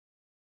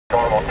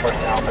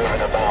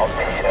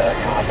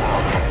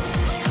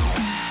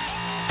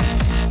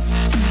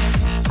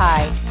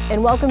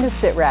and welcome to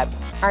SITREP,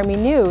 Army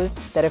news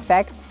that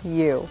affects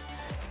you.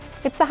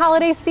 It's the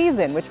holiday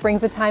season, which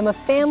brings a time of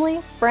family,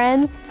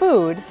 friends,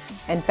 food,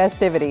 and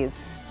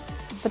festivities.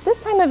 But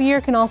this time of year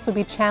can also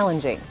be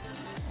challenging.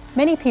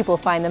 Many people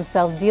find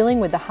themselves dealing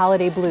with the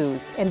holiday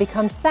blues and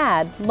become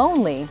sad,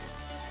 lonely,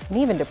 and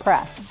even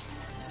depressed.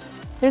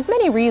 There's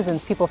many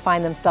reasons people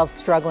find themselves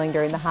struggling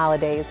during the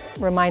holidays.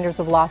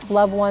 Reminders of lost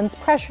loved ones,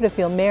 pressure to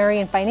feel merry,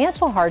 and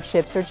financial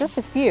hardships are just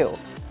a few.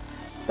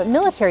 But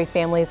military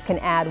families can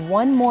add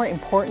one more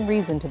important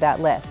reason to that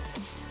list: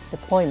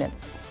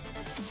 deployments.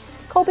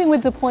 Coping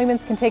with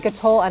deployments can take a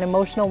toll on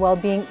emotional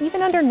well-being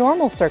even under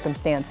normal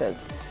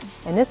circumstances,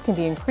 and this can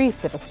be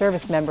increased if a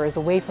service member is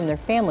away from their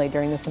family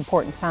during this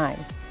important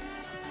time.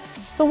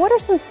 So what are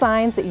some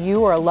signs that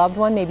you or a loved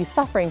one may be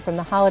suffering from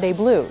the holiday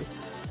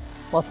blues?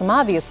 Well, some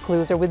obvious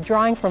clues are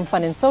withdrawing from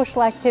fun and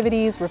social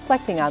activities,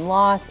 reflecting on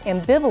loss,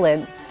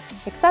 ambivalence,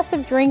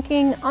 excessive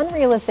drinking,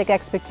 unrealistic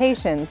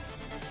expectations,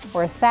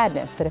 or a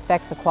sadness that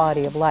affects the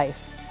quality of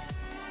life.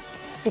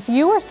 If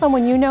you or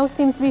someone you know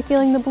seems to be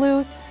feeling the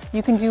blues,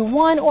 you can do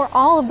one or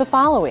all of the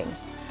following.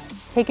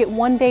 Take it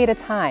one day at a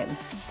time.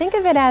 Think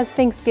of it as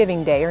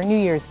Thanksgiving Day or New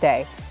Year's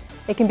Day.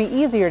 It can be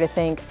easier to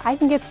think, I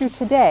can get through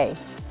today,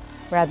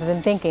 rather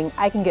than thinking,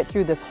 I can get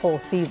through this whole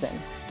season.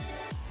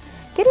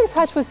 Get in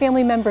touch with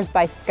family members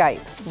by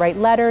Skype. Write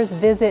letters,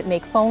 visit,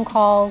 make phone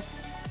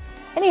calls,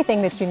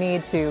 anything that you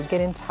need to get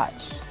in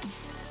touch.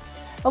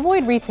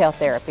 Avoid retail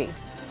therapy.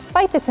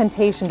 Fight the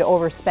temptation to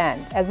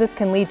overspend, as this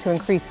can lead to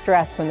increased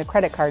stress when the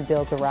credit card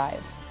bills arrive.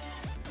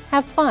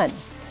 Have fun.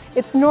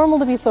 It's normal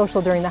to be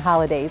social during the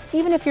holidays,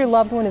 even if your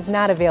loved one is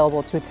not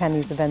available to attend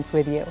these events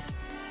with you.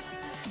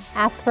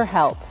 Ask for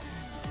help.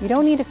 You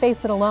don't need to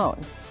face it alone.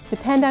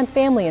 Depend on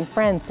family and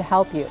friends to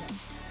help you.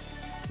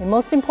 And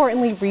most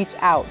importantly, reach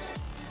out.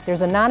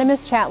 There's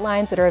anonymous chat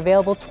lines that are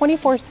available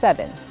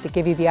 24/7 that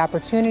give you the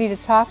opportunity to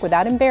talk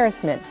without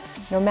embarrassment,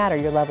 no matter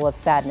your level of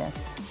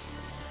sadness.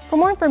 For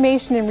more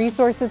information and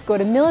resources, go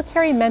to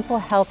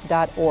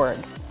militarymentalhealth.org.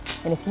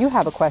 And if you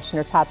have a question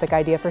or topic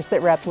idea for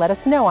SITREP, let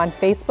us know on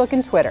Facebook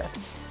and Twitter.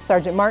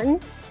 Sergeant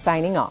Martin,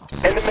 signing off.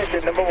 End of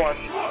mission, number 1.